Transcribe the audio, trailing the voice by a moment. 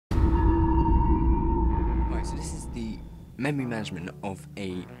memory management of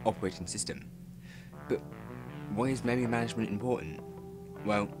a operating system. But why is memory management important?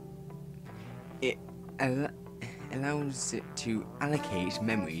 Well, it allows it to allocate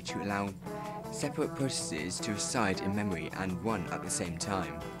memory to allow separate processes to reside in memory and run at the same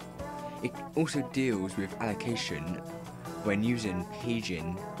time. It also deals with allocation when using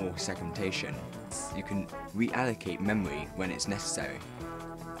paging or segmentation. You can reallocate memory when it's necessary.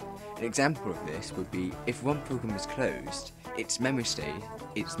 An example of this would be if one program is closed, its memory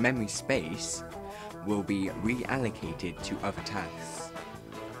space will be reallocated to other tasks.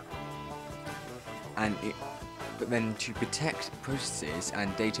 But then to protect processes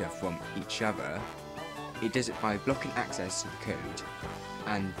and data from each other, it does it by blocking access to the code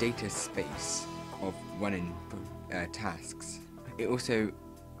and data space of running tasks. It also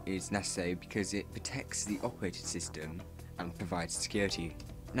is necessary because it protects the operating system and provides security.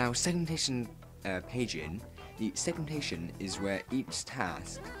 Now, segmentation paging. The segmentation is where each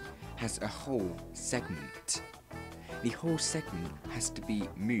task has a whole segment. The whole segment has to be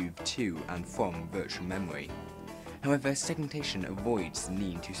moved to and from virtual memory. However, segmentation avoids the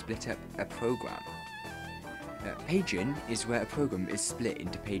need to split up a program. Paging is where a program is split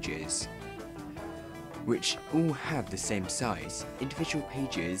into pages, which all have the same size. Individual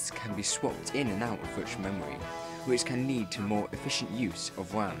pages can be swapped in and out of virtual memory, which can lead to more efficient use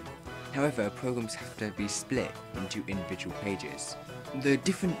of RAM. However, programs have to be split into individual pages.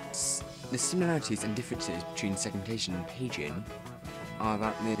 The similarities and differences between segmentation and paging are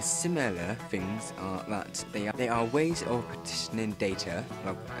that the similar things are that they are ways of partitioning data,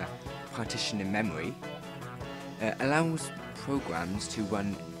 partitioning memory, allows programs to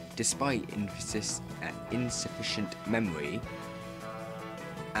run despite insufficient memory,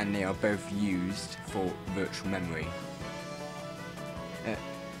 and they are both used for virtual memory.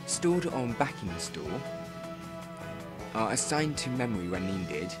 Stored on backing store are assigned to memory when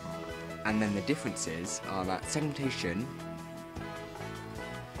needed, and then the differences are that segmentation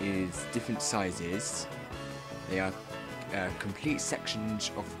is different sizes, they are complete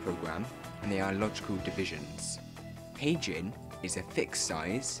sections of the program, and they are logical divisions. Paging is a fixed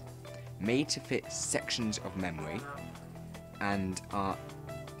size, made to fit sections of memory, and are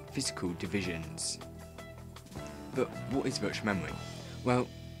physical divisions. But what is virtual memory? Well,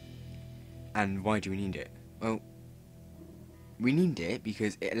 and why do we need it? Well, we need it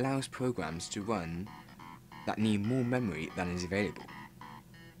because it allows programs to run that need more memory than is available.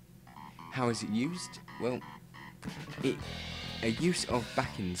 How is it used? Well, a use of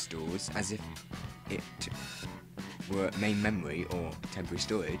backing stores as if it were main memory or temporary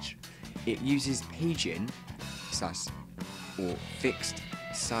storage. It uses paging or fixed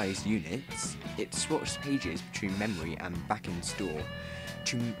size units. It swaps pages between memory and backing store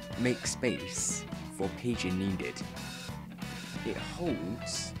to make space for paging needed. It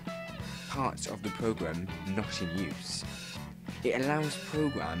holds parts of the program not in use. It allows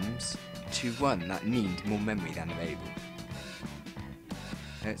programs to run that need more memory than available.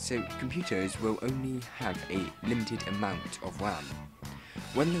 So computers will only have a limited amount of RAM.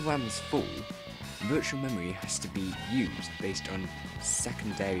 When the RAM is full, virtual memory has to be used based on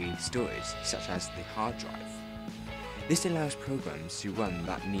secondary storage, such as the hard drive. This allows programs to run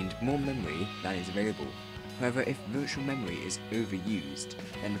that need more memory than is available. However, if virtual memory is overused,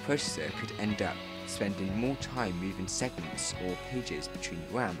 then the processor could end up spending more time moving segments or pages between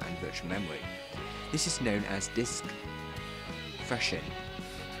RAM and virtual memory. This is known as disk threshing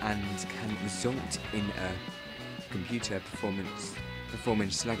and can result in a computer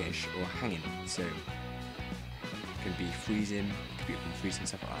performing sluggish or hanging, so it can be freezing,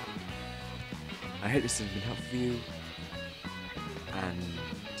 stuff like that. I hope this has been helpful for you, and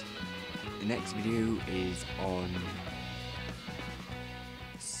the next video is on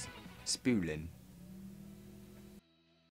spooling.